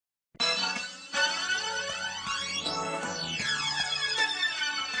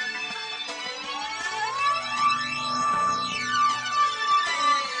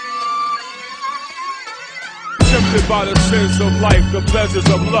Addicted by the sins of life, the pleasures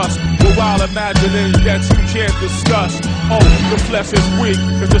of lust, the wild imaginings that you can't discuss. Oh, the flesh is weak,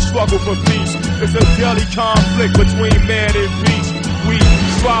 it's a struggle for peace. It's a daily conflict between man and beast. We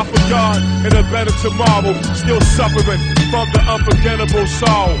strive for God and a better tomorrow, still suffering from the unforgettable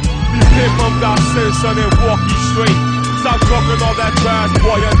sorrow. Repent from thy sins, son, and walk ye straight. Stop talking all that trash,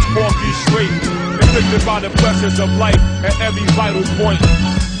 boy, and walk ye straight. Afflicted by the pressures of life at every vital point.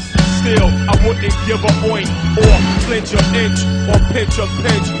 Still, I wouldn't give a oint, or flinch an inch, or pinch a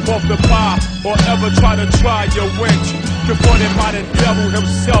pinch off the pie, or ever try your winch. Confronted by the devil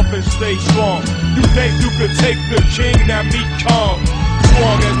himself and stay strong. You think you could take the king, that meat calm?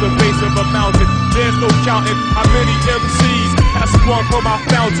 Strong as the base of a mountain, there's no counting how many MCs have sprung from my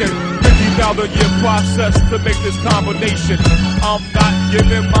fountain. 50,000-year process to make this combination. I'm not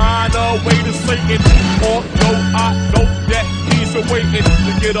giving mine away to Satan, although I know that he's awaiting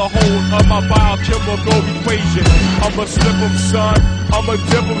to get a hold of my biochemical equation. I'ma slip him, son, I'ma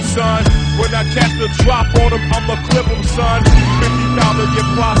dip him, son. When I catch the drop on him, I'ma clip him, son. 50,000-year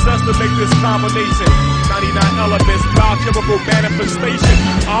process to make this combination. 99 elements, biochemical manifestation.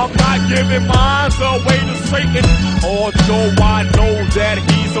 I'm not giving mine away to Satan, although I know that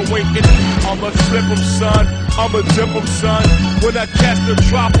he's awaiting. I'ma slip him, son, I'ma dip him, son. When I catch the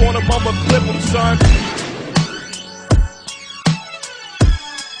drop on him, I'ma clip him, son.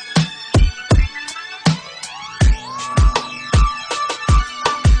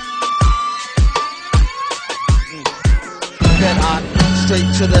 Straight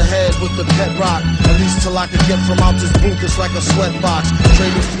to the head with the pet rock. At least till I can get from out this booth, it's like a sweatbox.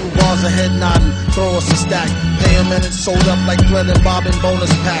 Trade a few bars of head nodding, throw us a stack. Pay a minute, sold up like thread and bob and bonus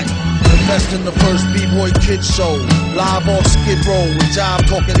pack. Invest in the first B-boy kid show. Live off Skid Row with jive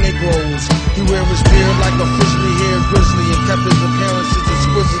talking Negroes. He wear his beard like a freshly haired grizzly and kept his appearances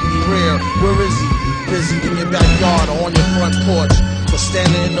exquisitely rare. Where is he? Busy in your backyard or on your front porch, or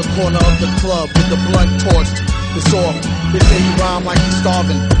standing in the corner of the club with the blunt torched. It's off. They say he rhyme like he's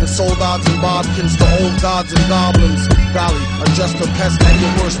starving, and sold odds and bodkins to old gods and goblins. Valley, a just a pest and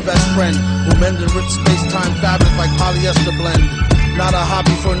your worst best friend, who mend and rip space-time fabric like polyester blend. Not a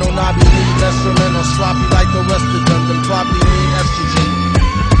hobby for no knobby, need less for men or sloppy like the rest of them, then probably need estrogen.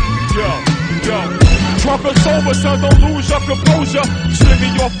 Yo. Drunk or sober, son, don't lose your composure. Shimmy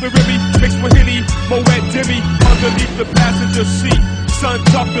off the ribby, mixed with Henny, Moet Dimmy, underneath the passenger seat. Son,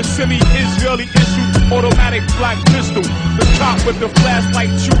 tuck the semi-Israeli issue, automatic black pistol. The cop with the flashlight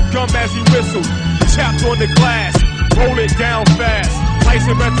chew gum as he whistled. Tapped on the glass, roll it down fast.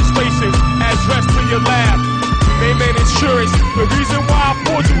 License registration, address to your lab. Name and insurance, the reason why I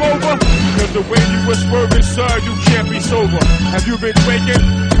pulled you over, cause the way you was swerving, sir, you can't be sober. Have you been drinking?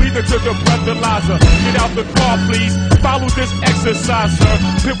 Breathe into the breathalyzer. Get out the car, please. Follow this exercise, sir.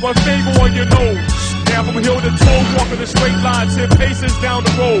 Put one finger on your nose. Down from hill to toe, walking a straight line, 10 paces down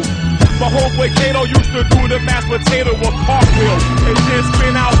the road. My homeboy Kato used to do the mashed potato or cartwheel, and then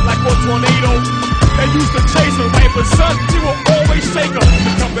spin out like a tornado. They used to chase her, right? But son, he will always shake her.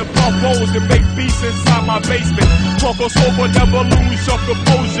 To come and puff rolls and make beats inside my basement. Talk or sober, never lose your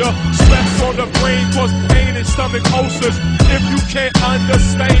composure. Stress on the brain cause pain and stomach ulcers. If you can't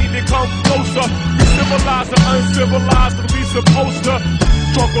understand, then come closer. We civilize the uncivilized, but we supposed to.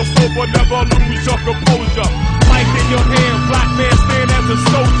 Talk or sober, never lose your composure. Mic in your hand, black man stand